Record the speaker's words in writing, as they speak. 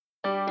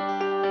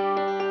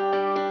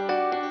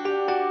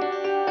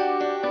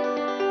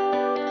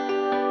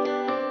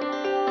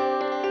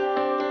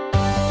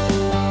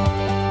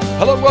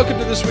Hello and welcome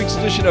to this week's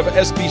edition of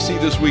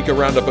SBC This Week, a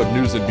roundup of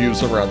news and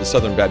views from around the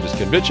Southern Baptist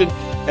Convention.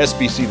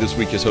 SBC This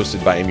Week is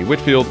hosted by Amy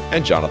Whitfield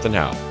and Jonathan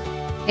Howe.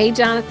 Hey,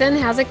 Jonathan,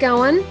 how's it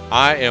going?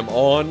 I am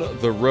on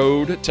the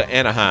road to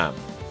Anaheim.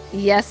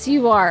 Yes,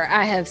 you are.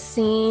 I have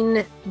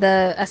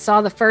I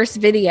saw the first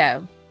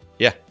video.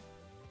 Yeah.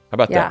 How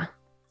about that?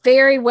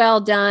 Very well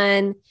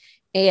done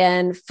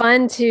and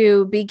fun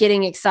to be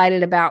getting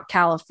excited about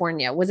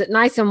California. Was it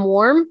nice and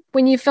warm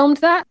when you filmed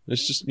that?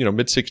 It's just,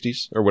 mid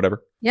 60s or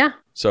whatever. Yeah.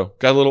 So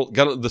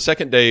the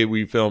second day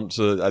we filmed,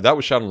 so that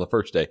was shot on the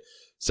first day.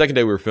 Second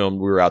day we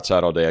were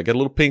outside all day. I got a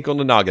little pink on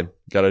the noggin,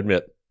 got to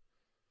admit.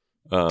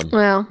 Got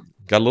a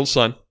little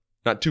sun.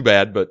 Not too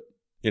bad, but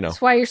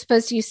That's why you're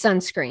supposed to use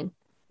sunscreen.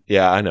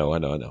 Yeah, I know.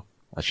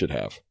 I should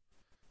have.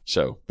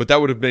 So, but that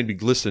would have made me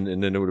glisten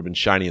and then it would have been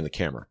shiny in the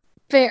camera.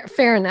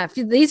 Fair enough.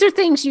 These are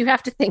things you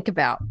have to think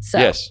about. So.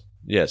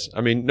 Yes.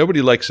 I mean,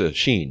 nobody likes a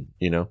sheen,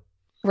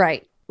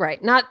 Right.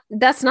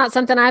 That's not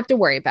something I have to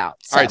worry about.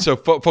 So. All right. So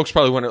folks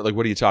probably wonder,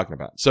 what are you talking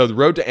about? So the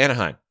Road to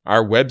Anaheim,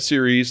 our web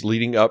series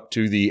leading up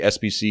to the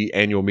SBC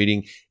annual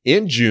meeting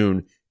in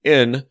June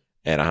in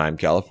Anaheim,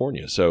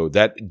 California. So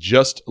that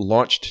just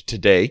launched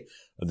today,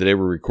 the day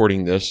we're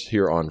recording this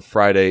here on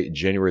Friday,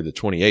 January the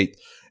 28th.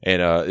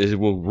 And it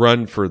will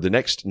run for the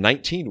next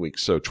 19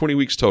 weeks. So 20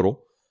 weeks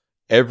total.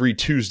 Every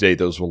Tuesday,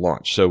 those will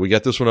launch. So we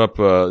got this one up.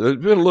 There's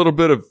been a little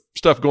bit of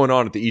stuff going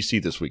on at the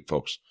EC this week,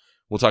 folks.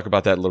 We'll talk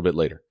about that a little bit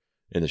later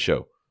in the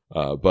show.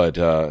 But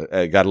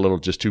I got a little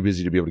just too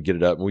busy to be able to get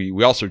it up.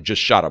 We also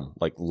just shot them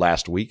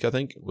last week, I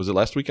think. Was it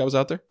last week I was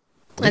out there?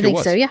 I think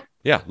so, yeah.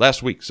 Yeah,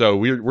 last week. So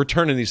we're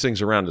turning these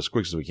things around as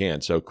quick as we can.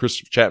 So Chris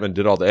Chapman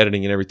did all the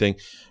editing and everything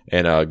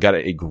and got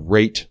a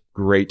great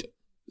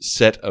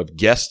set of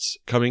guests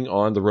coming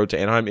on the Road to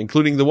Anaheim,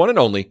 including the one and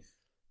only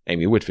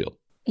Amy Whitfield.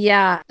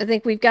 Yeah, I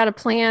think we've got a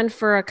plan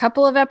for a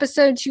couple of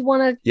episodes you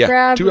want to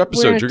grab. 2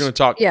 episodes. You're going to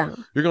talk. Yeah.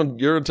 You're going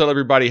to tell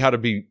everybody how to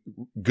be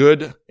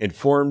good,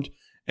 informed,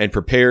 and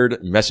prepared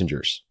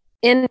messengers.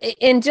 In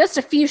just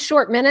a few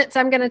short minutes,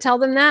 I'm going to tell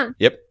them that.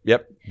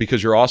 Yep.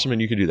 Because you're awesome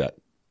and you can do that.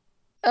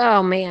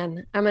 Oh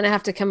man, I'm going to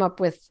have to come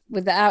up with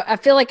that. I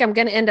feel like I'm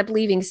going to end up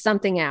leaving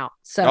something out.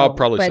 So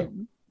so.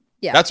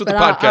 Yeah, that's what the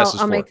podcast is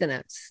for. I'll make the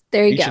notes.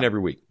 There you go. Each and every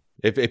week.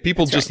 If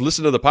people just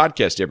listen to the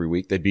podcast every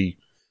week, they'd be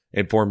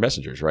informed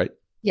messengers, right?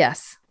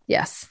 Yes.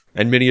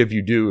 And many of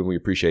you do, and we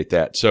appreciate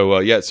that.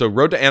 So, so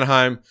Road to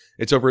Anaheim,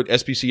 it's over at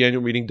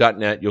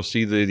sbcannualmeeting.net. You'll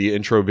see the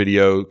intro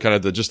video, kind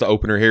of just the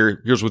opener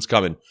here. Here's what's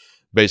coming,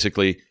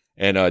 basically.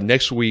 And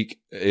next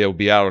week, it'll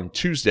be out on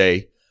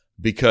Tuesday,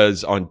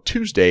 because on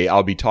Tuesday,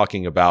 I'll be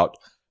talking about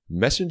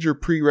messenger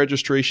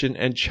pre-registration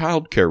and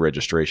childcare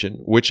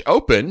registration, which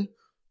open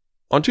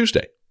on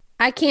Tuesday.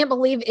 I can't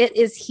believe it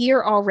is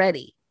here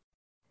already.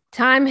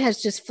 Time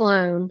has just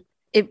flown.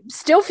 It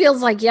still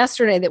feels like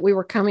yesterday that we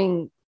were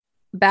coming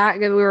back.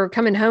 We were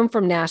coming home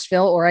from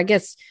Nashville, or I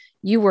guess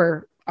you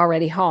were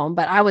already home,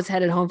 but I was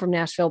headed home from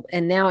Nashville.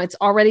 And now it's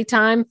already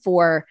time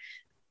for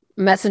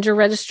messenger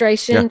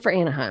registration for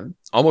Anaheim.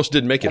 Almost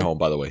didn't make it home,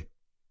 by the way,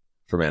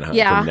 from Anaheim,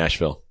 from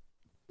Nashville.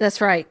 That's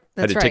right.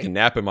 I had to take a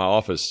nap in my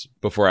office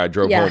before I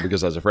drove home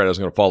because I was afraid I was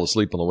going to fall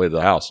asleep on the way to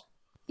the house.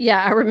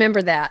 Yeah, I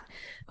remember that.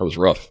 That was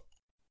rough.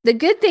 The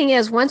good thing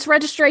is once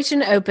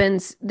registration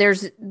opens,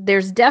 there's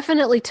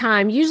definitely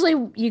time. Usually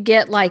you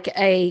get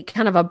a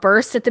kind of a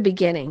burst at the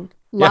beginning.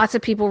 Lots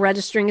of people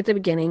registering at the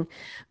beginning,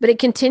 but it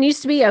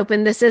continues to be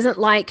open. This isn't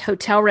like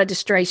hotel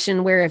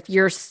registration where if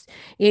you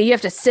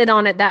have to sit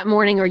on it that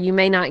morning or you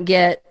may not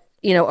get,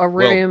 a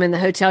room in the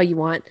hotel you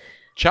want.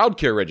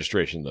 Childcare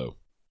registration though.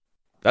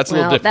 That's a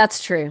little different.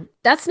 That's true.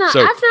 That's not. So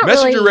I've not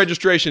messenger really...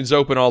 registration's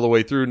open all the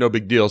way through, no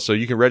big deal. So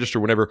you can register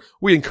whenever.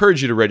 We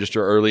encourage you to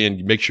register early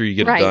and make sure you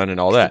get it done and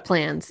all that.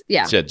 Plans,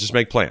 yeah. So just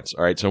make plans.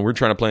 All right. So we're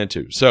trying to plan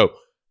too. So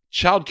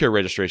childcare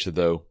registration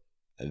though,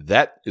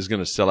 that is going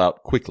to sell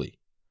out quickly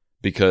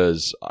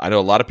because I know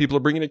a lot of people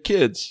are bringing their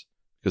kids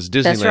because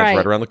Disneyland's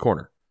right around the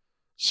corner.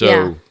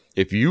 So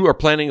if you are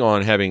planning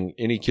on having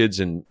any kids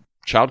in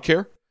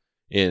childcare,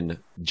 in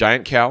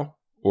Giant Cow,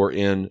 or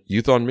in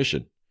Youth on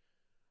Mission,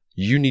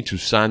 you need to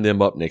sign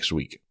them up next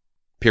week,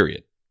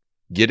 period.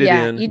 Get it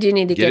in. You do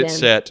need to get it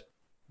set.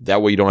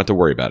 That way you don't have to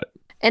worry about it.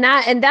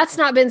 And that's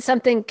not been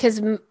something,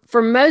 because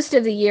for most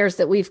of the years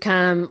that we've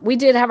come, we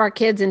did have our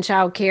kids in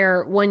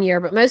childcare one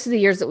year, but most of the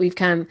years that we've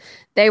come,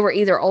 they were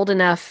either old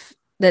enough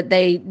that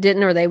they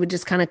didn't, or they would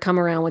just kind of come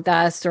around with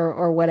us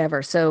or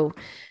whatever. So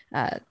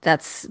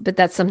that's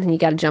something you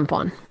got to jump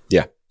on.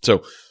 Yeah.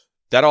 So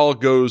that all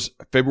goes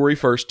February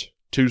 1st,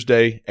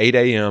 Tuesday, 8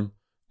 a.m.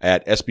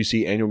 at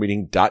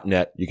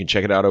sbcannualmeeting.net. You can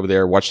check it out over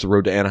there. Watch the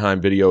Road to Anaheim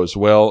video as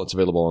well. It's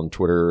available on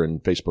Twitter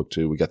and Facebook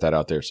too. We got that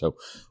out there. So,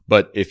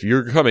 but if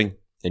you're coming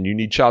and you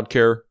need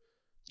childcare,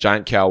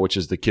 Giant Cow, which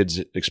is the kids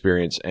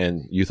experience,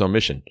 and Youth on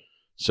Mission.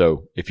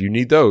 So if you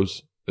need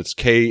those, it's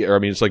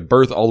it's like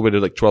birth all the way to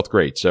 12th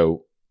grade.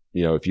 So,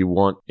 if you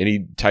want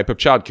any type of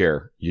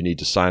childcare, you need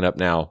to sign up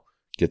now,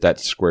 get that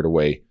squared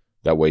away.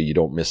 That way you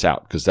don't miss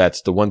out, because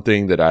that's the one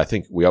thing that I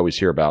think we always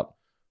hear about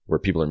where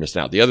people are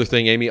missing out. The other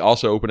thing, Amy,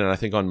 also opening, I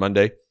think on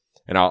Monday,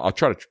 and I'll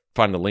try to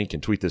find the link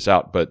and tweet this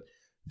out, but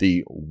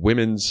the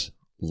women's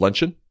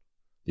luncheon,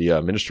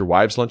 the Minister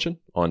Wives luncheon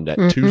on that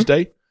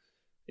Tuesday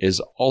is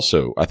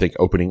also, I think,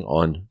 opening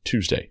on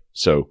Tuesday.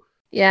 So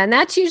yeah, and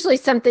that's usually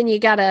something you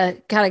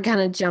gotta kind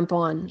of jump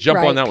on.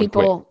 On that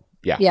people, one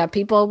quick. Yeah,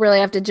 people really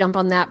have to jump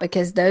on that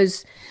because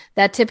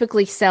that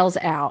typically sells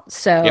out.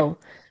 So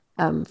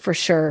for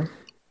sure,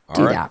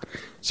 do that.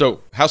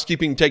 So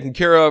housekeeping taken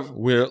care of.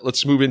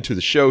 Let's move into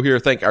the show here.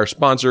 Thank our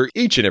sponsor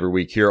each and every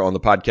week here on the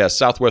podcast,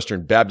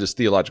 Southwestern Baptist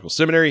Theological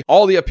Seminary.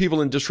 All the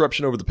upheaval and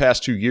disruption over the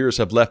past 2 years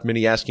have left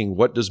many asking,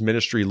 what does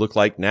ministry look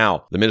like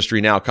now? The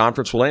Ministry Now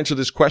Conference will answer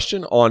this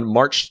question on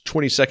March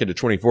 22nd to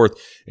 24th.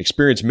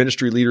 Experienced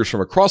ministry leaders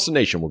from across the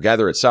nation will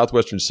gather at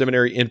Southwestern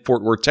Seminary in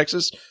Fort Worth,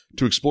 Texas,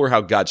 to explore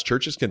how God's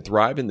churches can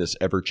thrive in this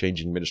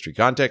ever-changing ministry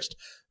context.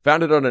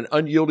 Founded on an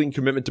unyielding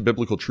commitment to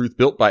biblical truth,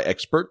 built by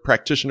expert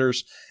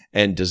practitioners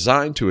and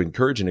designed to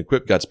encourage and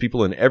equip God's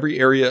people in every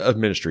area of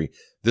ministry,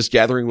 this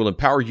gathering will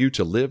empower you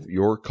to live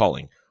your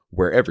calling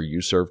wherever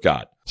you serve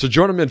God. So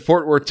join them in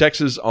Fort Worth,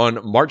 Texas on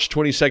March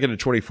 22nd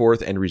to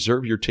 24th and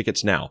reserve your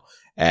tickets now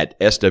at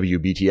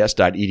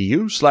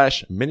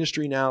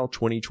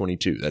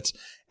swbts.edu/ministrynow2022. That's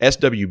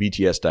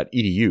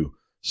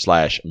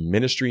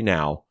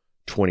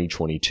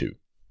swbts.edu/ministrynow2022.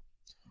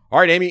 All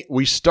right, Amy,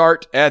 we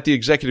start at the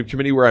executive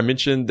committee where I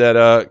mentioned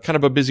that kind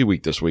of a busy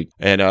week this week.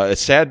 And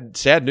it's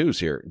sad news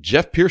here.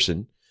 Jeff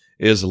Pearson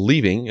is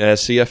leaving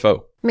as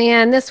CFO.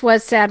 Man, this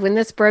was sad when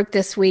this broke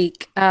this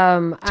week. Tell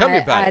me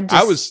about it.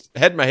 I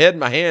had my head in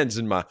my hands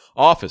in my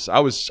office. I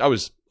was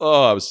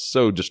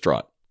so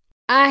distraught.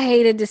 I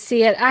hated to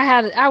see it.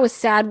 I was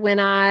sad when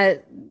I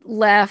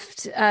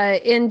left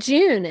in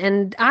June,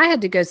 and I had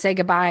to go say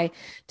goodbye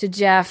to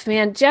Jeff.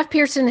 Man, Jeff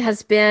Pearson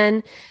has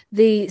been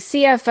the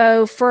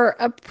CFO for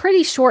a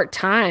pretty short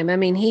time. I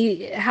mean,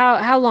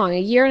 how long? A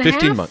year and a half?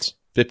 15 months.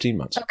 15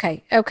 months.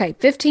 Okay.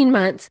 15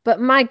 months.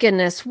 But my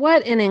goodness,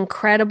 what an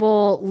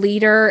incredible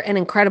leader, an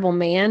incredible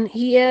man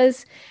he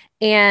is.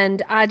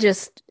 And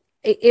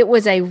it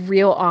was a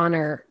real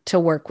honor to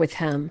work with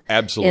him.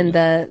 Absolutely. In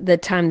the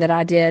time that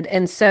I did.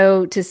 And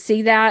so to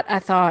see that, I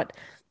thought,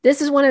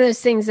 this is one of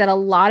those things that a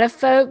lot of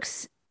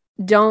folks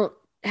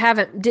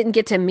didn't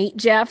get to meet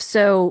Jeff,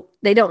 so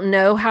they don't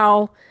know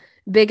how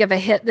big of a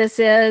hit this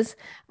is,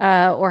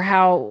 or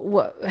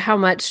how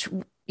much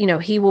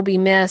he will be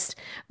missed.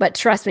 But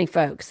trust me,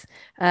 folks,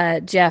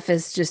 Jeff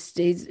is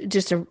he's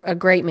just a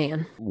great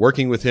man.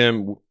 Working with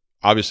him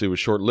obviously was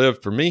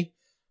short-lived for me,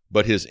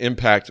 but his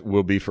impact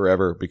will be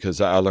forever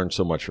because I learned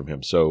so much from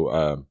him.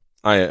 So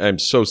I'm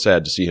so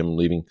sad to see him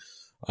leaving,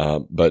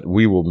 but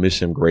we will miss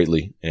him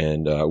greatly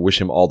and wish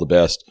him all the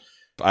best.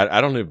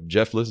 I don't know if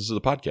Jeff listens to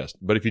the podcast,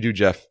 but if you do,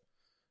 Jeff,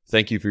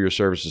 thank you for your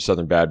service to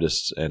Southern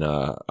Baptists, and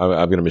I'm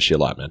going to miss you a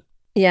lot, man.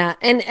 Yeah,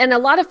 and a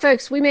lot of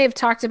folks, we may have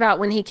talked about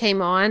when he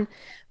came on,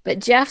 but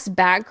Jeff's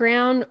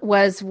background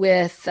was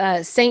with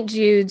St.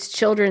 Jude's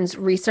Children's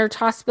Research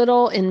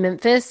Hospital in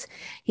Memphis.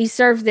 He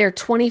served there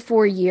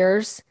 24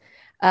 years.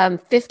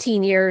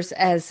 15 years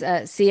as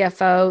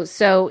CFO.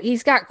 So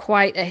he's got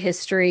quite a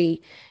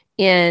history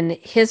in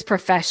his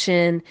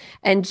profession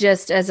and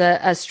just as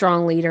a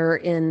strong leader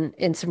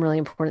in some really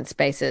important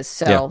spaces.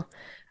 So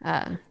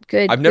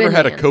good. I've never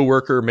had a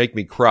coworker make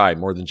me cry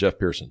more than Jeff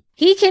Pearson.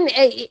 He can,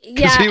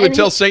 because he would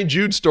tell St.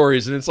 Jude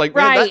stories and it's like,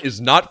 man, that is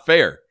not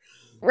fair.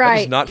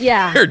 Right. That is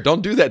not fair.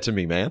 Don't do that to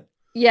me, man.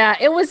 Yeah,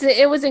 it was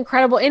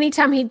incredible.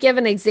 Anytime he'd give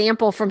an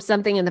example from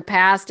something in the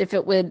past, if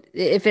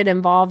it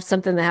involved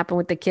something that happened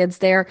with the kids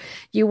there,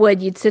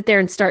 you'd sit there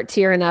and start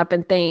tearing up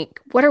and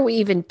think, what are we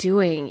even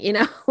doing?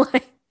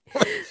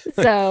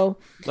 So.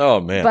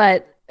 Oh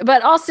man.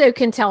 But also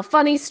can tell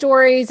funny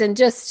stories and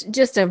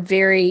just a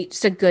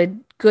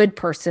good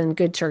person,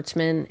 good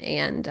churchman,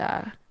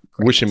 and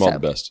wish him all the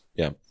best.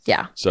 Yeah.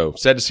 Yeah. So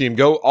sad to see him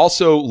go.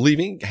 Also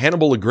leaving,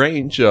 Hannibal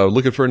LaGrange,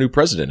 looking for a new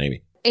president,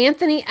 Amy.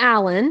 Anthony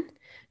Allen,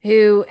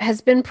 who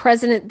has been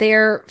president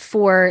there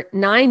for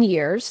 9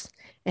 years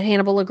at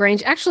Hannibal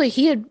LaGrange. Actually,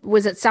 he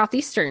was at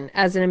Southeastern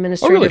as an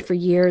administrator for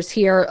years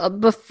here.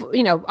 Before,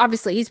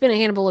 obviously he's been at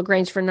Hannibal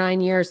LaGrange for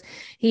 9 years.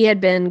 He had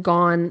been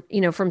gone,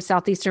 from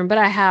Southeastern, but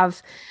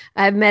I've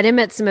met him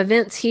at some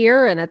events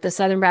here and at the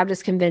Southern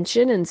Baptist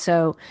Convention. And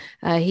so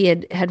he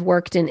had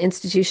worked in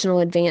institutional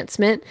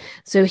advancement.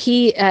 So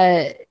he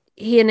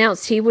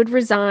announced he would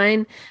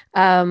resign.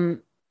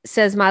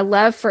 Says, my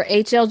love for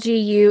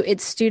HLGU,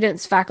 its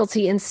students,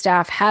 faculty, and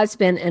staff has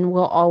been and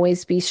will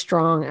always be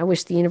strong. I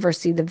wish the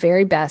university the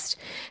very best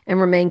and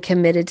remain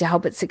committed to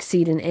help it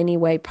succeed in any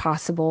way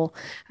possible.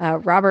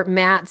 Robert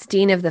Matz,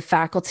 Dean of the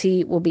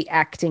Faculty, will be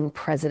acting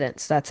president.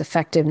 So that's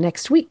effective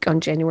next week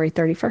on January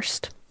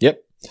 31st.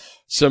 Yep.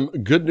 Some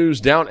good news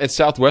down at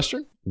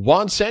Southwestern.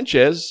 Juan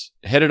Sanchez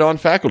headed on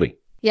faculty.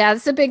 Yeah,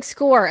 that's a big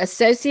score.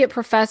 Associate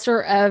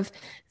professor of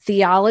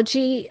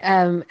theology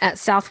at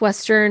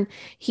Southwestern.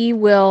 He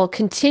will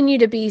continue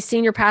to be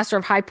senior pastor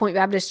of High Point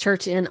Baptist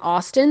Church in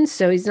Austin.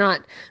 So he's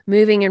not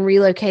moving and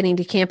relocating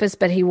to campus,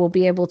 but he will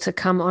be able to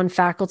come on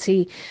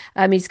faculty.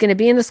 He's going to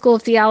be in the School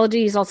of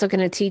Theology. He's also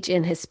going to teach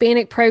in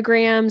Hispanic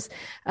programs.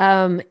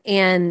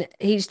 And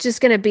he's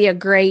just going to be a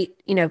great,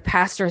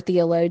 pastor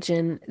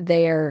theologian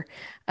there.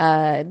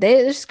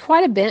 There's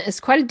quite a bench. It's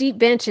quite a deep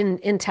bench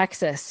in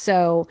Texas.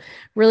 So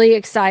really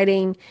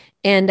exciting.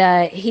 And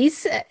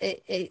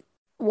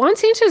Juan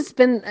Sanchez has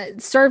been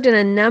served in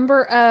a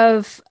number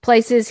of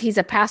places. He's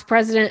a past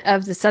president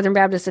of the Southern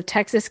Baptist of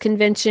Texas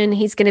Convention.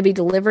 He's going to be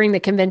delivering the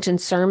convention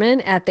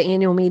sermon at the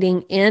annual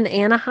meeting in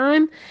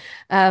Anaheim.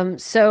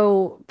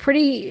 So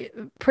pretty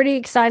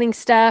exciting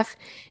stuff.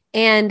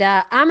 And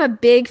I'm a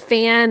big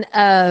fan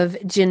of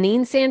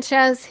Janine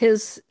Sanchez,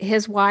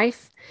 his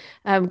wife.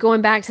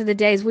 Going back to the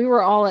days we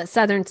were all at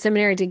Southern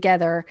Seminary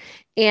together,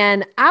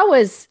 and I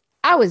was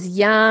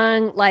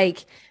young,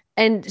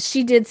 and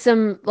she did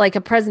some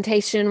a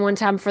presentation one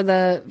time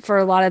for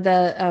a lot of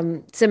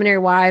the seminary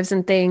wives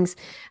and things.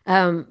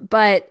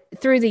 But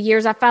through the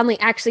years, I finally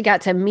actually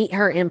got to meet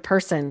her in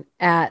person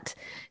at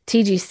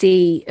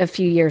TGC a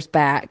few years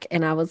back,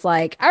 and I was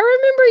like, I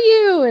remember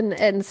you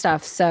and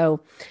stuff.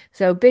 So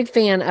big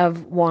fan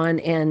of Juan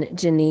and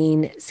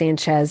Janine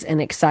Sanchez,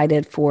 and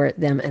excited for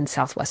them in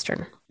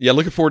Southwestern. Yeah,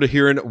 looking forward to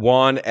hearing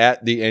Juan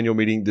at the annual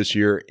meeting this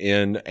year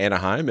in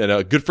Anaheim, and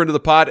a good friend of the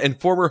pod and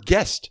former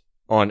guest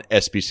on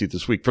SBC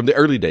This Week from the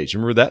early days. You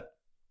remember that?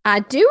 I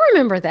do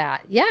remember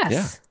that.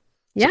 Yes.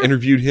 Yeah. So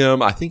interviewed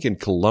him, I think in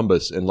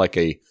Columbus in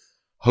a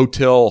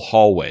hotel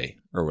hallway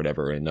or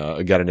whatever, and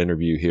got an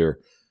interview here.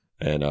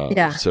 And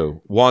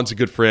so Juan's a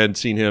good friend.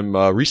 Seen him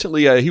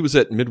recently. He was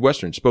at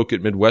Midwestern, spoke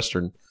at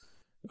Midwestern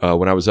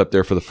when I was up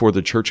there for the For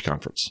the Church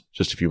conference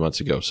just a few months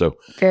ago. So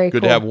very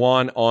good cool to have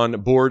Juan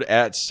on board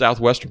at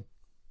Southwestern.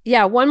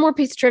 Yeah, one more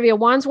piece of trivia.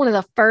 Juan's one of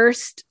the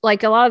first, a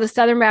lot of the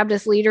Southern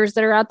Baptist leaders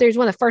that are out there, he's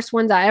one of the first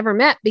ones I ever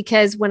met,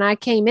 because when I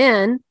came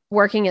in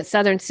working at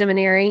Southern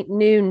Seminary,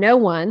 knew no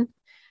one.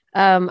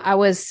 I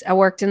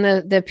worked in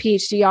the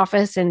PhD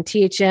office in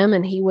THM,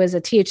 and he was a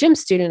THM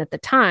student at the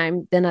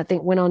time. Then I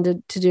think went on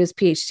to do his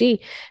PhD,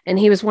 and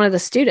he was one of the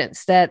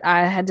students that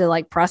I had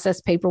to process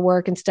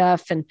paperwork and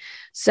stuff. And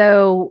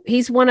so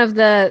he's one of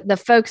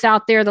the folks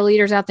out there, the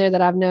leaders out there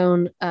that I've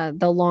known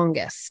the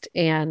longest,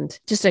 and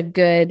just a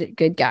good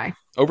guy.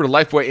 Over to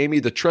Lifeway,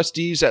 Amy. The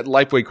trustees at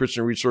Lifeway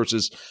Christian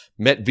Resources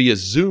met via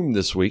Zoom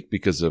this week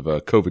because of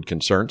COVID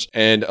concerns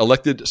and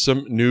elected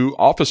some new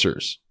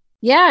officers.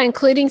 Yeah,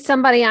 including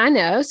somebody I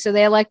know. So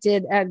they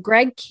elected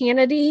Greg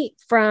Kennedy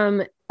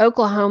from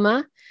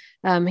Oklahoma.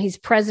 He's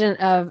president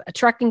of a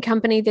trucking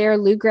company there,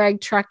 Lou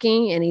Gregg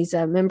Trucking, and he's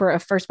a member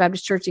of First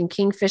Baptist Church in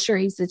Kingfisher.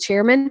 He's the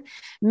chairman.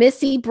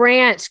 Missy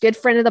Branch, good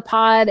friend of the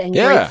pod and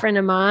great friend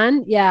of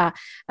mine. Yeah,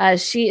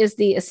 she is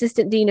the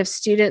assistant dean of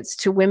students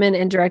to women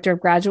and director of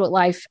graduate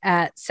life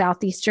at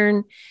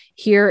Southeastern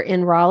here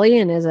in Raleigh,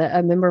 and is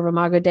a member of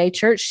Imago Dei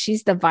Church.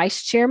 She's the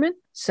vice chairman.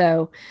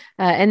 So,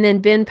 and then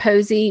Ben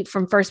Posey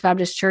from First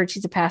Baptist Church,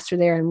 he's a pastor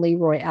there in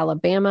Leroy,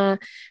 Alabama.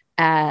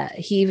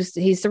 He's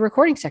the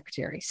recording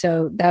secretary.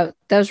 So that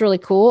was really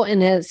cool.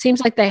 And it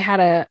seems like they had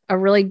a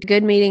really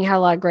good meeting, had a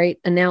lot of great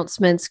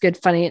announcements, good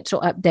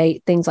financial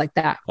update, things like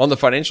that. On the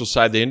financial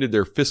side, they ended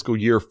their fiscal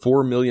year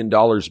 $4 million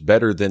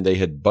better than they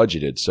had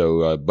budgeted.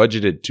 So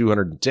budgeted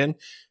 210,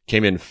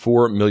 came in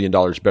 $4 million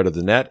better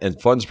than that.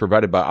 And funds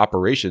provided by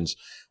operations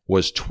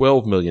was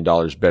 $12 million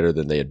better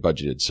than they had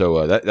budgeted.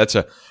 So that's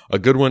a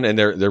good one. And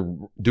they're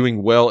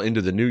doing well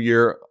into the new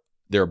year.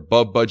 They're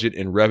above budget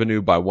in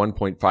revenue by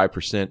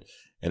 1.5%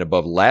 and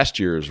above last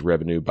year's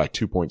revenue by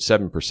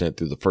 2.7%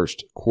 through the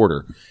first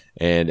quarter.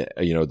 And,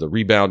 the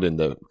rebound in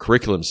the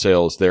curriculum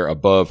sales, they're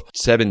above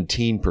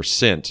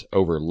 17%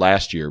 over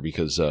last year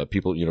because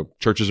people,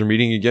 churches are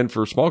meeting again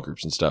for small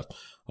groups and stuff,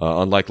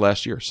 unlike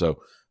last year.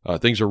 So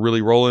things are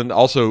really rolling.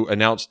 Also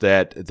announced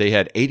that they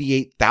had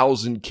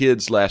 88,000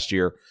 kids last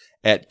year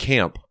at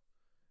camp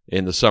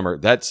in the summer.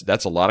 That's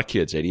a lot of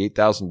kids,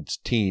 88,000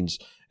 teens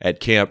at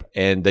camp,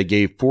 and they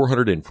gave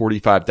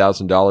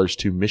 $445,000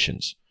 to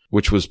missions,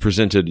 which was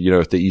presented,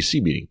 at the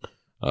EC meeting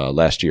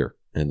last year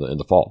in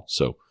the fall.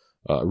 So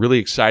really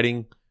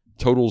exciting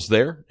totals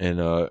there, and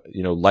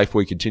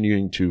Lifeway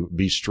continuing to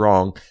be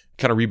strong,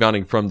 kind of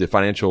rebounding from the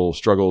financial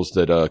struggles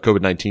that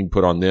COVID-19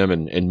 put on them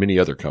and many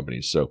other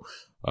companies. So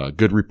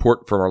good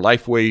report from our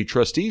Lifeway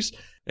trustees.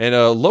 And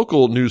a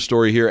local news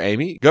story here,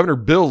 Amy. Governor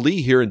Bill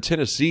Lee here in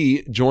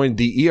Tennessee joined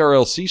the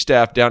ERLC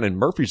staff down in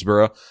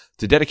Murfreesboro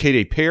to dedicate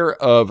a pair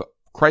of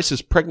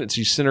Crisis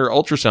Pregnancy Center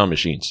ultrasound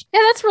machines.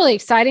 Yeah, that's really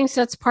exciting.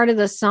 So that's part of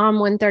the Psalm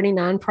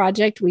 139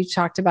 project. We've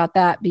talked about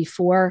that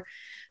before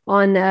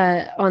on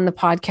the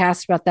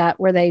podcast about that,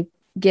 where they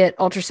get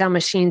ultrasound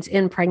machines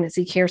in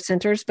pregnancy care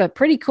centers, but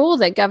pretty cool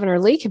that Governor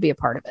Lee could be a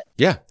part of it.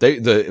 Yeah.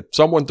 The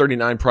Psalm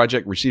 139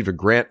 project received a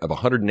grant of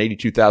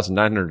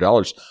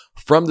 $182,900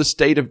 from the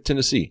state of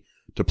Tennessee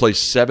to place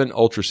 7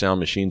 ultrasound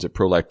machines at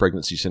pro-life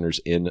pregnancy centers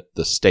in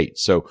the state.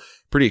 So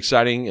pretty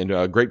exciting and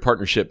a great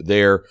partnership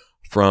there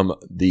from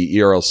the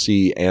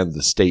ERLC and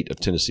the state of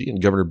Tennessee in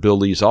Governor Bill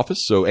Lee's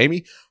office. So,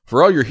 Amy,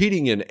 for all your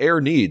heating and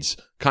air needs,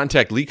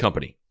 contact Lee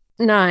Company.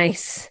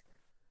 Nice.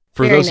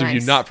 For Very those of nice.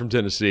 you not from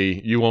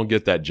Tennessee, you won't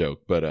get that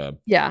joke, but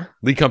Yeah.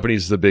 Lee Company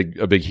is a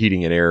big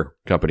heating and air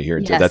company here.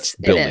 Yes, That's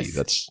it Bill Lee. is.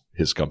 That's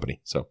his company.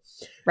 So,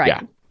 Right.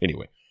 yeah.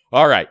 Anyway.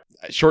 All right.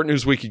 Short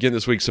news week again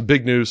this week. Some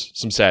big news,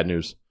 some sad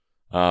news.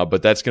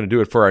 But that's going to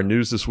do it for our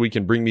news this week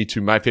and bring me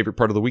to my favorite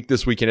part of the week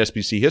this week in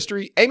SBC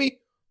history. Amy,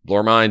 blow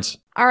our minds.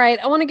 All right.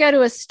 I want to go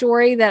to a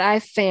story that I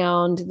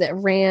found that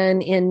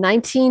ran in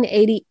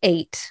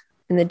 1988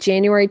 in the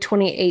January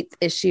 28th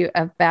issue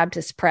of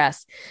Baptist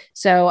Press.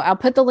 So I'll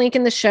put the link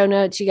in the show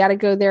notes. You got to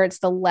go there. It's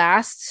the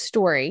last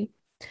story,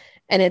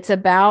 and it's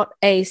about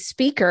a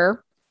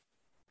speaker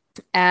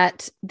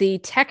at the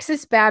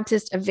Texas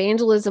Baptist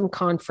Evangelism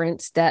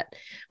Conference that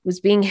was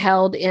being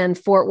held in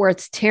Fort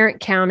Worth's Tarrant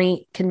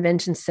County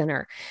Convention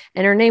Center.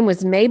 And her name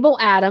was Mabel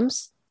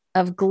Adams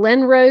of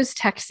Glen Rose,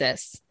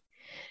 Texas.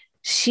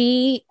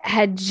 She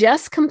had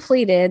just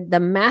completed the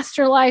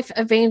Master Life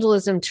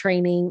Evangelism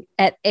training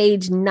at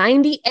age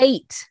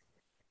 98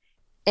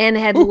 and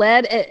had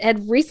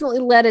recently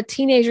led a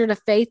teenager to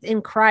faith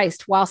in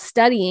Christ while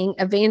studying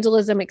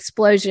evangelism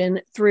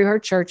explosion through her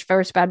church,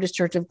 First Baptist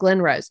Church of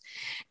Glen Rose.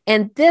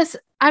 And this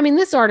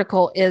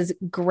article is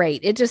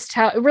great. It just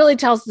it really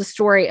tells the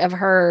story of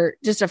her,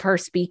 just of her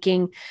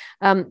speaking.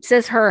 It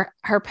says her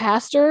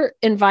pastor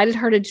invited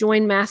her to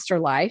join Master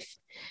Life.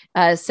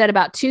 Said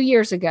about 2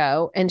 years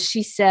ago. And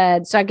she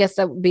said, so I guess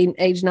that would be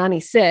age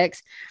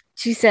 96.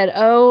 She said,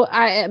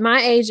 at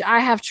my age, I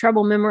have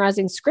trouble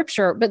memorizing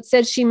scripture, but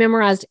said she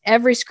memorized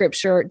every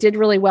scripture, did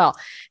really well.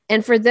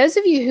 And for those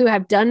of you who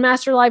have done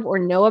Master Life or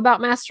know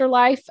about Master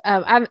Life,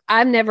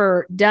 I've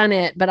never done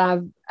it, but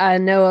I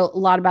know a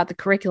lot about the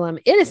curriculum.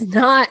 It is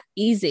not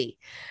easy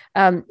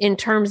in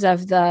terms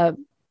of the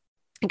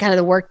kind of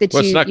the work that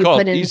you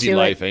put into Easy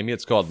Life, Amy.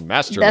 It's called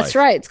Master Life. That's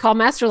right. It's called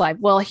Master Life.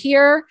 Well,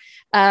 here,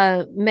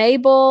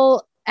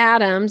 Mabel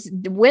Adams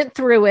went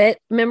through it,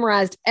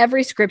 memorized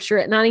every scripture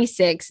at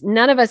 96.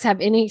 None of us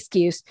have any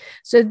excuse.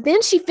 So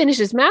then she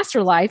finishes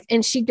Master Life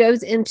and she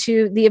goes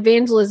into the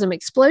Evangelism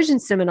Explosion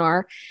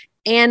Seminar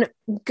and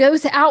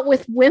goes out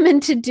with women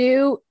to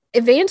do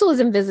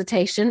evangelism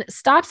visitation,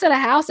 stops at a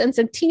house, and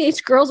some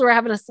teenage girls were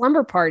having a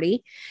slumber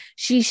party.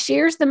 She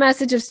shares the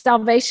message of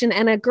salvation,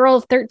 and a girl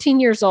of 13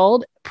 years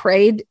old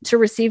prayed to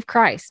receive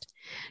Christ.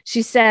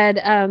 She said,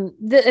 and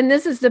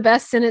this is the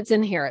best sentence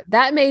in here,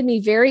 "That made me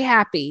very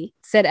happy,"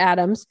 said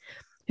Adams,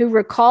 who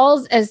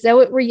recalls as though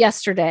it were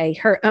yesterday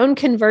her own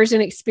conversion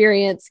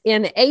experience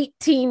in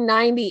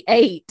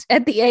 1898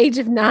 at the age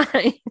of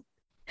 9.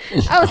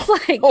 I was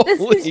like,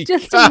 this is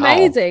just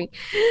amazing.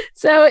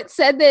 So it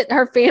said that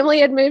her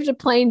family had moved to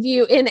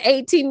Plainview in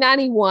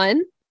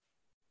 1891,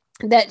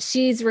 that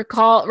she's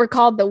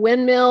recalled the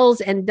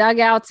windmills and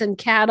dugouts and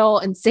cattle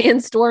and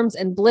sandstorms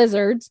and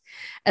blizzards,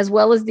 as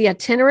well as the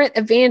itinerant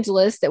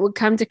evangelists that would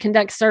come to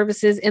conduct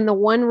services in the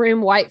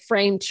one-room white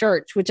frame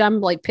church, which I'm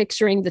like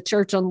picturing the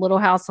church on Little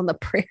House on the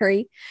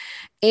Prairie.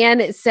 And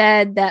it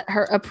said that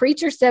a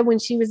preacher said when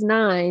she was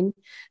 9,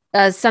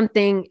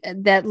 something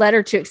that led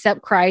her to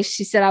accept Christ.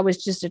 She said, "I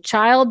was just a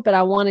child, but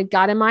I wanted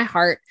God in my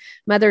heart.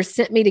 Mother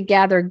sent me to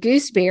gather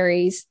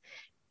gooseberries,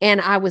 and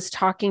I was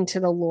talking to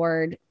the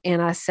Lord, and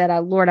I said,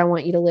 Lord, I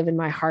want you to live in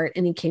my heart."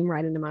 And he came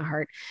right into my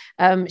heart.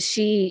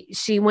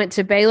 She went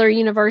to Baylor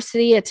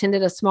University,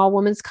 attended a small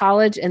women's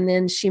college, and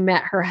then she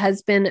met her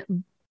husband,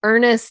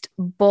 Ernest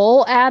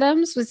Bull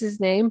Adams was his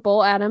name,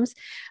 Bull Adams,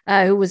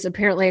 who was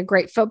apparently a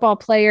great football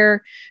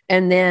player.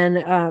 And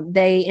then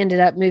they ended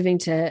up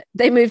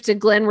moved to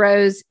Glen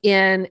Rose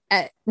in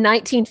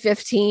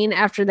 1915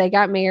 after they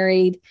got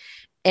married.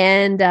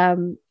 And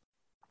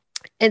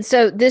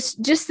so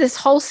this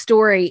whole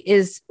story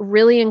is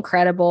really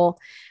incredible.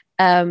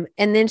 And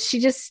then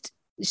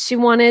she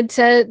wanted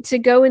to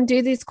go and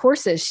do these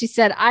courses. She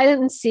said, "I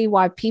didn't see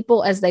why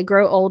people as they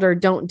grow older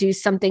don't do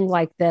something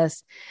like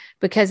this,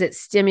 because it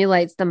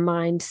stimulates the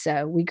mind.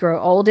 So we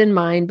grow old in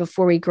mind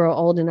before we grow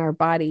old in our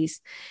bodies."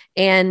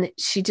 And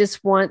she just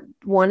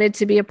wanted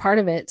to be a part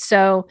of it.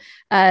 So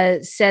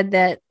said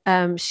that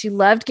she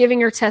loved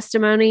giving her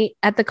testimony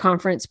at the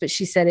conference, but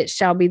she said, "It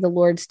shall be the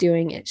Lord's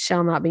doing. It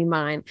shall not be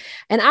mine."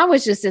 And I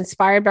was just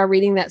inspired by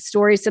reading that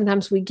story.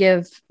 Sometimes we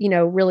give,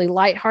 really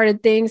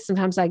lighthearted things.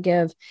 Sometimes I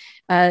give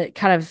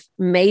kind of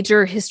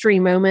major history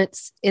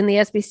moments in the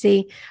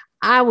SBC.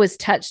 I was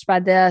touched by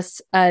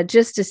this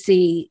just to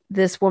see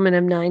this woman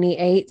of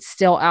 98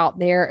 still out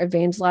there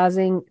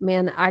evangelizing.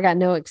 Man, I got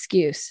no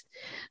excuse.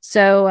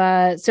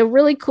 So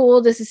really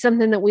cool. This is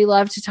something that we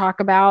love to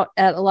talk about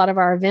at a lot of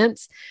our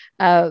events.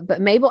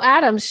 But Mabel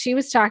Adams, she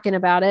was talking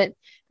about it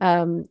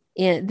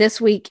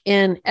this week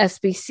in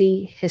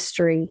SBC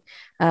history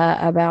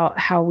about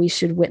how we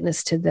should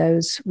witness to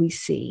those we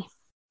see.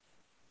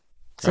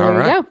 So there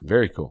you go.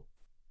 Very cool.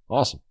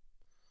 Awesome.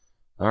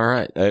 All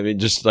right. I mean,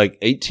 just like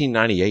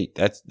 1898,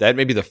 that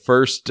may be the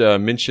first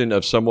mention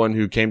of someone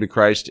who came to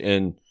Christ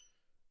in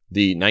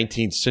the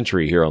 19th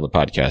century here on the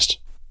podcast.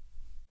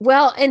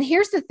 Well, and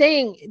here's the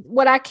thing.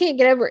 What I can't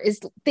get over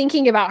is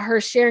thinking about her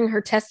sharing her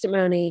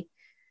testimony.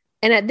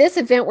 And at this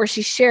event where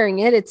she's sharing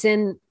it, it's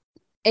in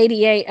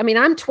 88. I mean,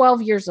 I'm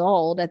 12 years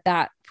old at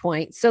that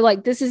point. So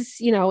like, this is,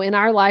 in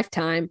our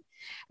lifetime.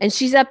 And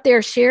she's up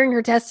there sharing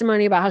her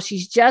testimony about how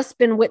she's just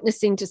been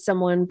witnessing to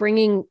someone,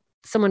 bringing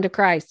someone to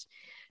Christ.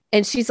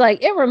 And she's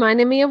like, it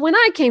reminded me of when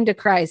I came to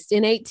Christ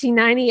in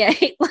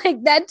 1898.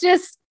 Like that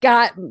just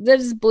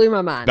blew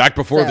my mind. Back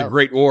before the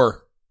Great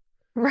War.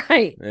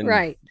 Right.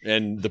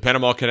 And the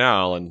Panama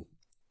Canal. And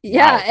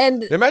yeah. wow.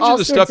 And imagine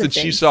the stuff that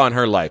she saw in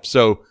her life.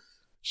 So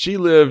she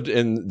lived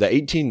in the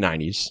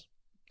 1890s.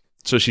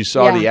 So she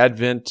saw the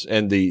advent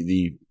and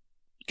the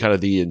kind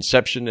of the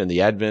inception and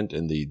the advent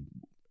and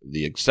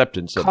the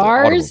acceptance of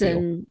cars the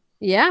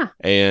automobile.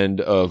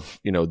 And of,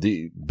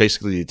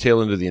 basically the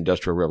tail end of the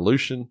Industrial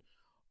Revolution,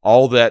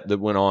 all that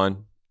went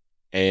on,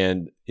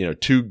 and,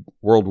 2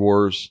 world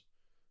wars,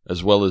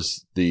 as well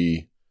as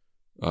the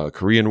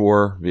Korean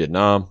War,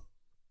 Vietnam.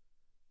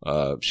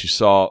 She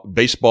saw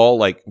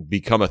baseball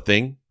become a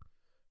thing,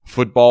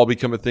 football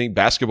become a thing,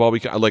 basketball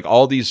become like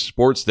all these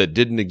sports that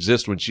didn't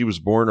exist when she was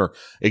born or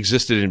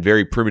existed in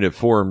very primitive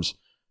forms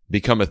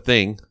become a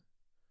thing.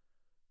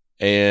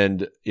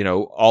 And,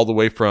 all the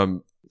way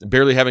from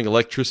barely having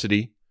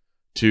electricity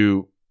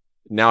to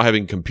now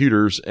having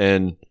computers.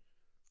 And,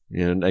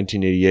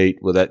 1988,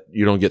 well, that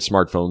you don't get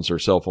smartphones or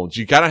cell phones.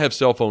 You gotta have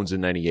cell phones in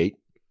 98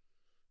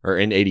 or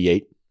in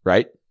 88,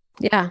 right?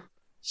 Yeah.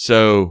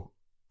 So,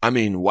 I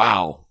mean,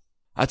 wow,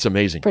 that's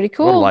amazing. Pretty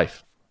cool. What a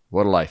life.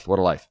 What a life. What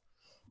a life.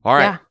 All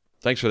right. Yeah.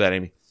 Thanks for that,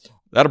 Amy.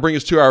 That'll bring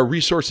us to our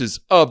resources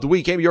of the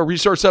week. Amy, your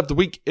resource of the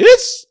week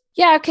is?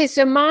 Yeah. Okay.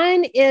 So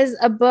mine is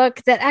a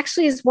book that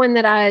actually is one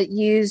that I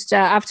used.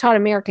 I've taught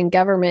American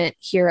government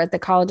here at the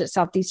college at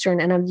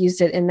Southeastern, and I've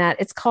used it in that.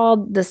 It's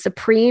called The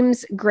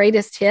Supreme's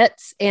Greatest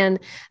Hits. And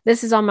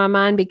this is on my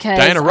mind because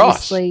Diana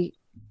Ross.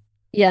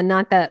 Yeah,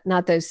 not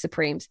those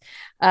Supremes.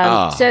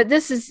 So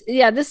this is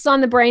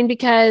on the brain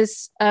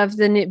because of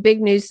the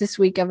big news this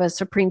week of a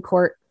Supreme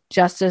Court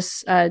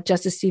Justice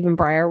Stephen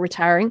Breyer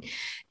retiring.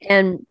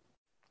 And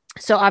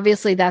so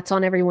obviously that's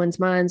on everyone's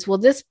minds. Well,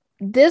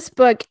 this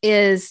book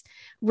is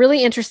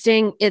really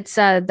interesting. It's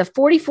the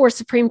 44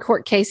 Supreme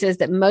Court cases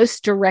that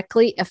most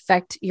directly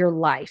affect your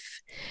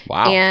life.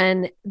 Wow.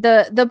 And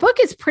the book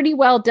is pretty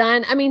well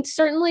done. I mean,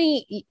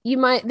 certainly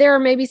there are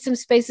maybe some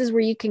spaces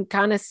where you can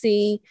kind of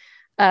see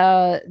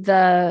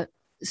the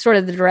sort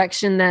of the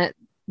direction that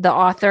the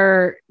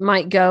author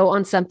might go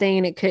on something,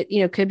 and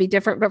it could be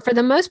different. But for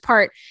the most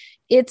part,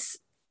 it's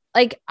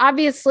like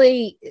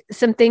obviously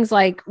some things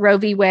like Roe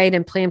v. Wade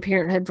and Planned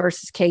Parenthood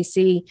versus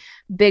Casey,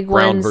 big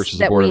Brown ones versus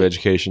the Board of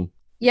Education.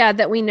 Yeah,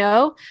 that we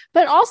know,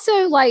 but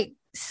also like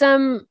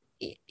some,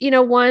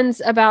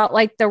 ones about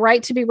like the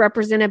right to be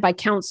represented by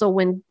counsel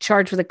when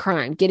charged with a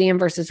crime, Gideon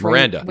versus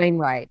Miranda.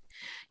 Wainwright.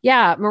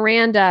 Yeah,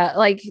 Miranda,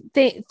 like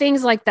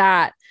things like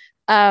that.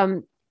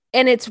 And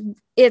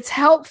it's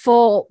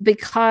helpful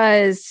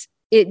because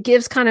it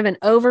gives kind of an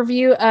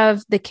overview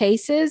of the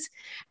cases,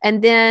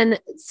 and then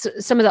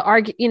some of the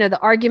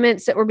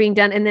arguments that were being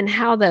done, and then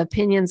how the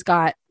opinions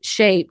got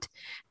shaped,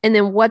 and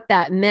then what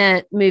that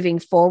meant moving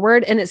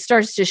forward. And it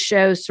starts to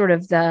show sort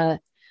of the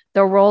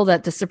role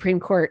that the Supreme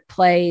Court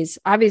plays.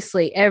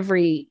 Obviously,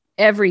 every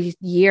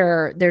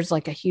year there's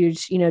like a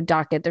huge,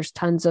 docket. There's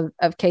tons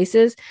of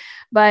cases,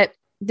 but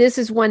this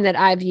is one that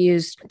I've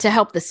used to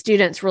help the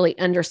students really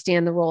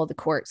understand the role of the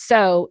court.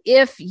 So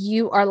if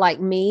you are like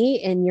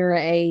me and you're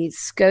a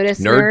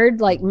SCOTUS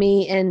nerd like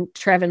me and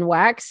Trevin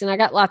Wax, and I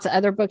got lots of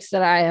other books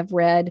that I have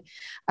read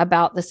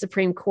about the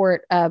Supreme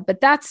Court,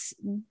 but that's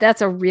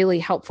a really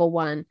helpful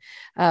one.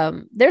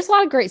 There's a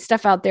lot of great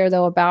stuff out there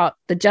though about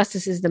the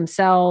justices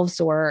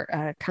themselves,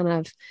 or kind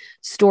of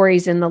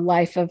stories in the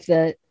life of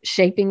the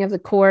shaping of the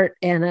court,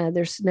 and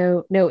there's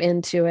no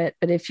end to it.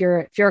 But if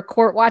you're a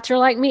court watcher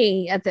like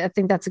me, I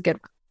think that's a good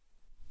one.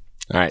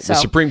 All right, so, the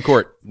Supreme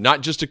Court,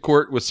 not just a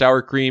court with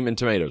sour cream and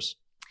tomatoes.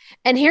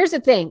 And here's the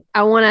thing: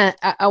 I want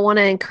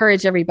to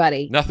encourage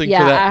everybody. Nothing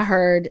for that. I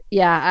heard.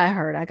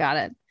 I got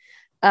it.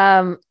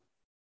 I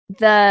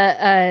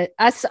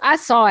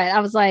saw it. I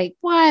was like,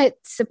 what?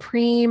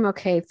 Supreme?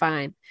 Okay,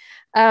 fine.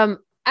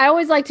 I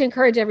always like to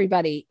encourage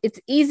everybody. It's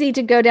easy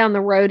to go down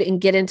the road and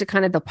get into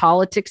kind of the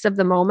politics of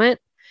the moment.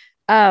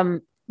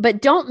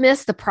 But don't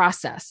miss the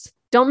process.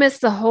 Don't miss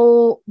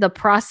the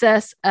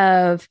process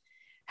of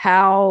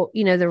how,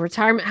 the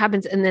retirement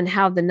happens, and then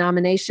how the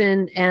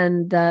nomination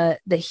and the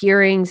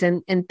hearings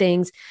and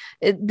things.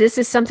 This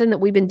is something that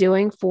we've been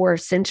doing for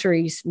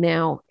centuries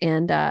now.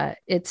 And I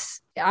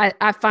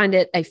find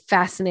it a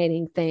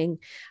fascinating thing.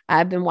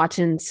 I've been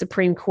watching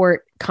Supreme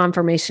Court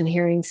confirmation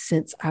hearings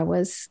since I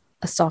was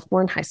a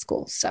sophomore in high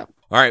school. So,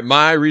 all right.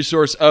 My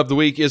resource of the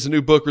week is a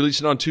new book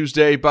releasing on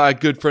Tuesday by a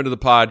good friend of the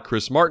pod,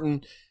 Chris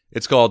Martin.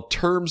 It's called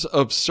Terms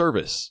of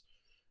Service: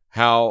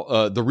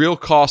 How the Real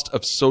Cost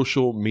of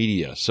Social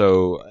Media.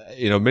 So,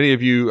 many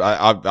of you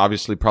are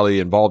obviously probably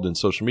involved in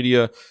social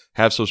media,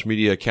 have social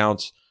media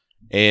accounts,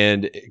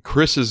 and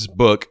Chris's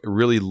book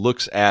really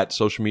looks at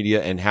social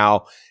media and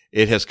how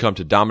it has come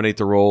to dominate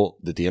the role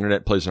that the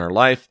internet plays in our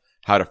life,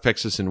 how it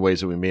affects us in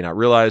ways that we may not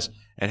realize,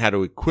 and how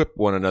to equip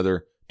one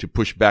another to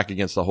push back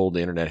against the hold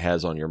the internet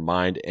has on your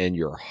mind and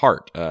your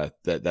heart.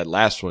 That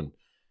last one,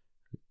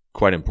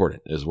 quite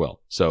important as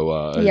well.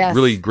 So, Yes.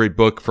 really great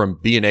book from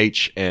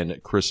B&H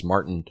and Chris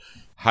Martin.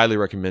 Highly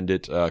recommend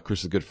it. Chris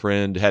is a good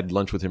friend. Had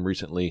lunch with him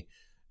recently,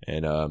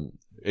 and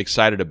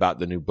excited about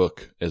the new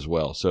book as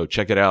well. So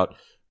check it out.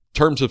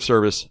 Terms of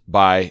Service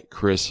by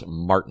Chris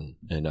Martin.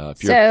 And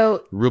if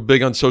you're real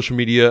big on social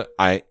media,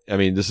 I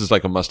mean, this is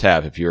like a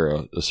must-have if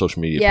you're a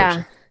social media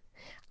person.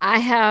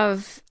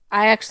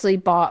 I actually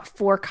bought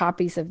 4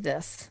 copies of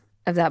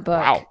that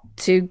book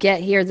to get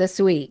here this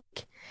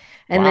week,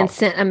 and then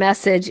sent a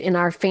message in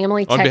our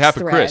family text on behalf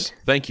of thread. Chris.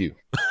 Thank you.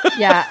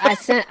 Yeah,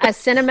 I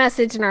sent a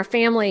message in our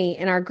family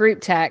in our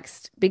group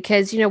text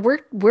because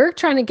we're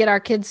trying to get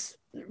our kids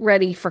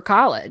ready for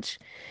college,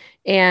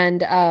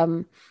 and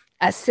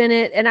I sent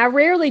it, and I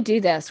rarely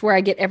do this where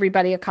I get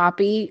everybody a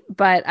copy,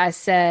 but I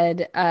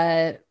said,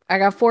 I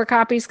got 4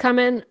 copies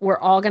coming. We're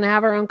all going to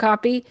have our own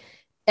copy.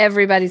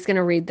 Everybody's going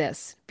to read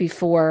this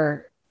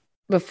before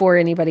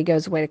anybody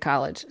goes away to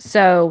college.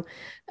 So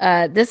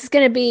this is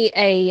going to be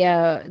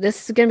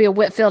a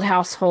Whitfield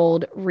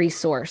household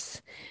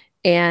resource,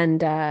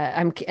 and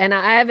I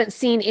haven't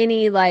seen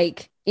any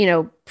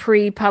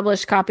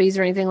pre-published copies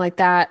or anything like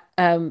that.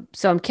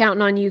 So I'm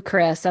counting on you,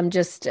 Chris. I'm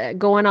just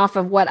going off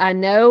of what I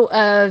know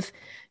of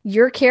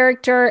your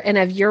character and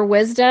of your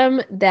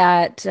wisdom,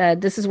 that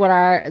this is what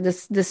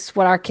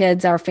our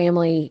kids, our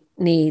family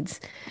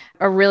needs.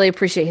 I really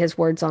appreciate his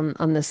words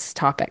on this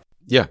topic.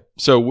 Yeah.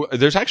 So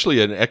there's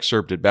actually an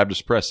excerpt at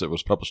Baptist Press that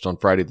was published on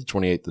Friday the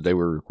 28th, the day we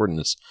were recording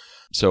this.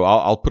 So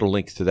I'll put a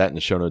link to that in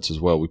the show notes as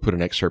well. We put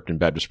an excerpt in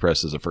Baptist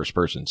Press as a first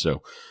person.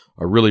 So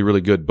a really,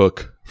 really good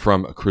book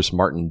from Chris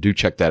Martin. Do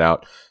check that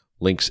out.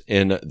 Links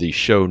in the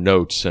show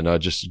notes,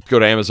 and just go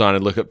to Amazon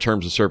and look up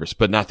Terms of Service,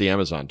 but not the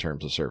Amazon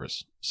Terms of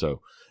Service.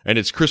 So, and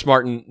it's Chris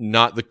Martin,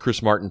 not the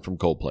Chris Martin from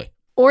Coldplay.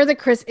 Or the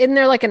Chris, isn't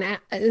there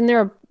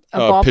a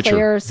ball pitcher.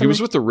 player or something? He was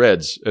with the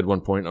Reds at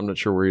one point. I'm not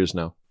sure where he is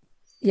now.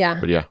 Yeah.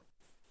 But yeah.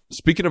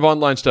 Speaking of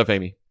online stuff,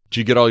 Amy, did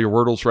you get all your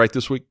Wordles right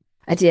this week?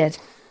 I did.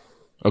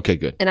 Okay,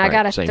 good. And I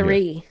got a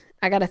 3. Here.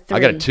 I got a 3. I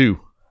got a 2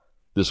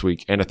 this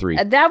week and a 3.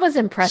 That was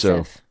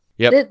impressive. So,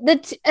 yep.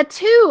 A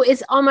 2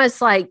 is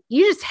almost like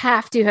you just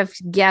have to have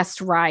guessed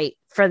right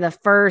for the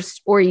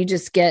first, or you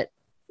just get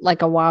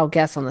like a wild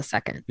guess on the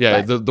second.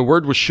 Yeah, the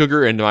word was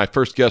sugar, and my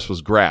first guess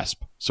was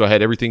grasp. So I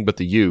had everything but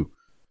the U,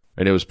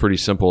 and it was pretty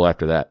simple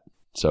after that.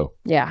 So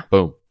yeah,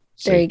 boom.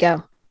 There you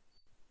go.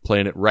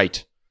 Playing it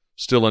right.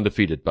 Still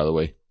undefeated, by the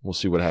way. We'll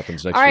see what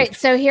happens next week. All right,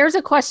 so here's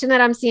a question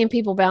that I'm seeing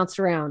people bounce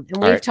around,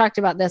 and we've talked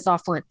about this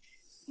offline.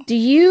 Do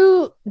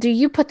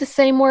you put the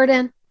same word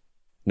in?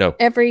 No.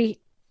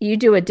 You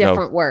do a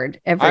different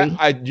word every.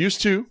 I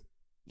used to.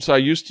 So I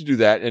used to do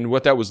that, and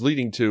what that was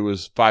leading to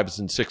was 5s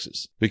and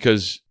 6s,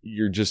 because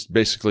you're just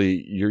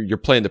basically you're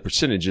playing the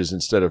percentages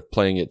instead of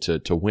playing it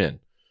to win.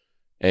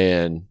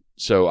 And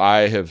so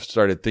I have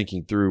started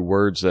thinking through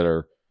words that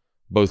are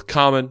both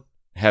common,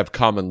 have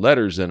common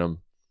letters in them,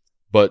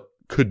 but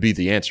could be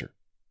the answer.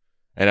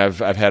 And I've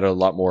had a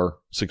lot more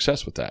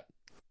success with that.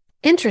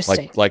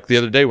 Interesting. Like the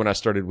other day when I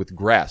started with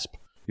grasp,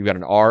 you've got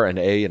an R, an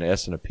A, an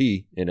S, and a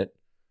P in it.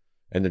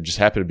 And there just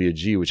happened to be a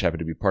G, which happened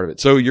to be part of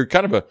it. So you're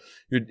kind of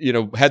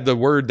had the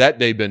word that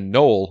day been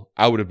Knoll,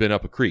 I would have been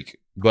up a creek,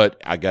 but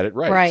I got it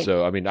right. Right.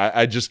 So, I mean,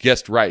 I just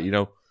guessed right,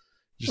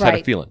 just had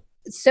a feeling.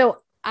 So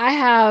I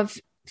have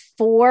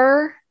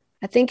 4,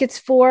 I think it's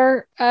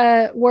 4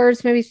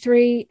 words, maybe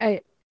 3.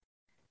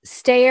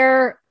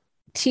 Stare,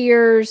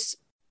 tears,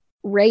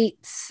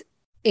 rates,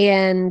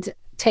 and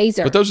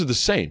taser. But those are the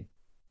same.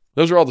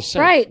 Those are all the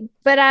same. Right.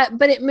 But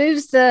it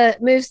moves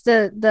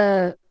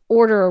the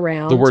order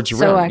around. The words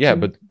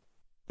around.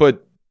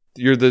 But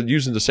you're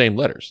using the same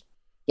letters.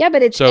 Yeah,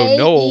 but it's so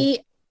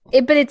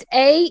but it's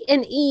A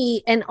and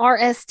E and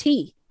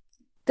RST.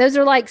 Those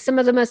are like some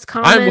of the most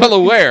common. I'm well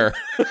aware.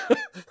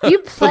 You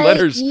play the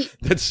letters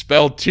that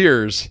spell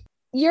tears.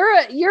 You're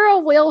a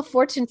Wheel of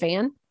Fortune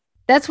fan.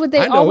 That's what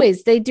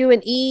they do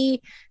an E,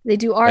 they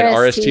do RST. And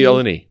RST,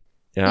 and E.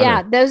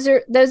 Yeah, those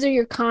are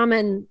your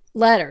common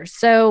letters.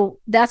 So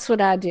that's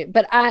what I do.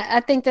 But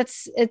I think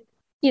that's it.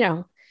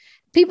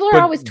 People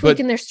are always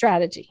tweaking their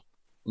strategy.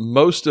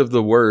 Most of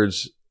the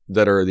words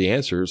that are the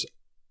answers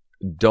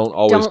don't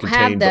always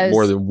contain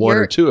more than 1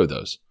 or 2 of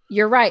those.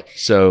 You're right.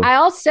 So I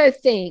also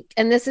think,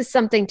 and this is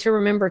something to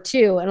remember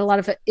too, and a lot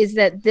of it is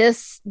that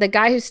the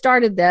guy who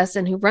started this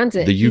and who runs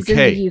it, he's in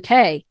the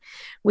UK,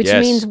 which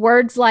means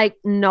words like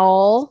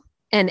Knoll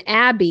and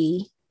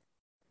Abbey,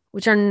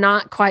 which are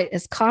not quite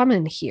as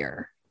common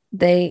here.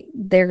 They're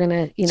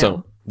gonna,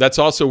 So that's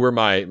also where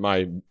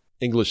my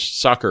English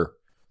soccer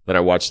that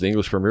I watch, the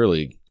English Premier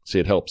League, see,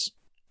 it helps.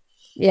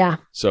 Yeah.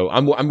 So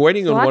I'm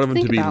waiting on one of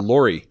them to be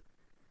lorry,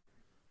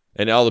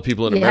 and all the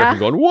people in America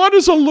going, "What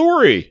is a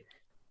lorry?"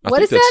 What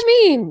does that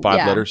mean?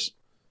 5 letters.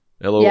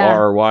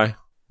 LORRY.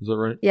 Is that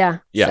right? Yeah.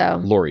 Yeah.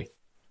 So. Lorry.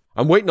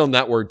 I'm waiting on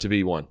that word to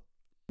be one.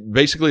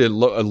 Basically, a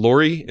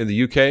lorry in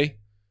the UK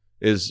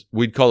is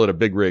we'd call it a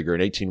big rig or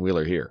an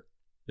 18-wheeler here.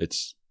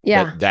 It's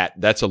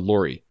that's a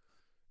lorry.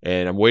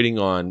 And I'm waiting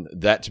on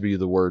that to be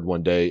the word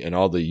one day and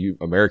all the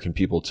American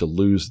people to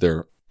lose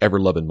their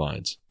ever-loving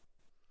minds.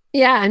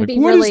 Yeah, and like, be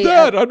what really... is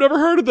that? I've never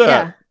heard of that.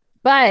 Yeah,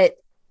 but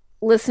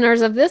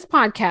listeners of this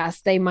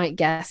podcast, they might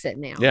guess it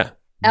now. Yeah.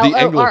 The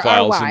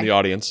Anglophiles in the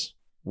audience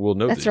will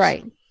know That's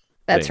right.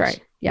 That's things.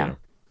 right. Yeah. You know,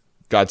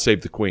 God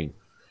save the Queen.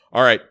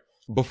 All right.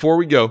 Before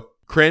we go,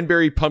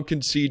 cranberry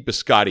pumpkin seed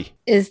biscotti.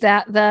 Is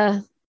that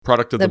the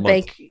product of the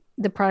month?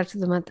 The product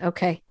of the month.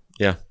 Okay.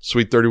 Yeah.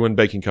 Sweet 31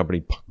 Baking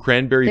Company.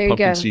 Cranberry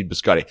pumpkin seed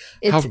biscotti.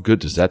 How good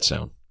does that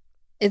sound?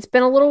 It's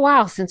been a little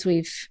while since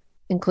we've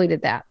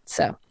included that.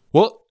 So.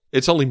 Well,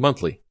 it's only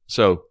monthly.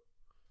 So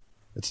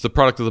it's the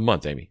product of the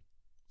month, Amy.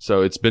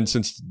 So it's been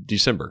since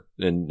December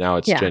and now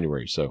it's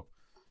January. So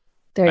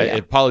there you go.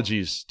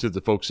 Apologies to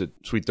the folks at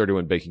Sweet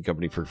 31 Baking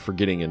Company for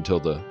forgetting until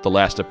the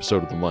last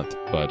episode of the month.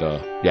 But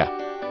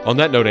on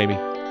that note, Amy,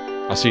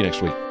 I'll see you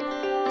next week.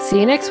 See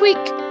you next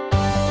week.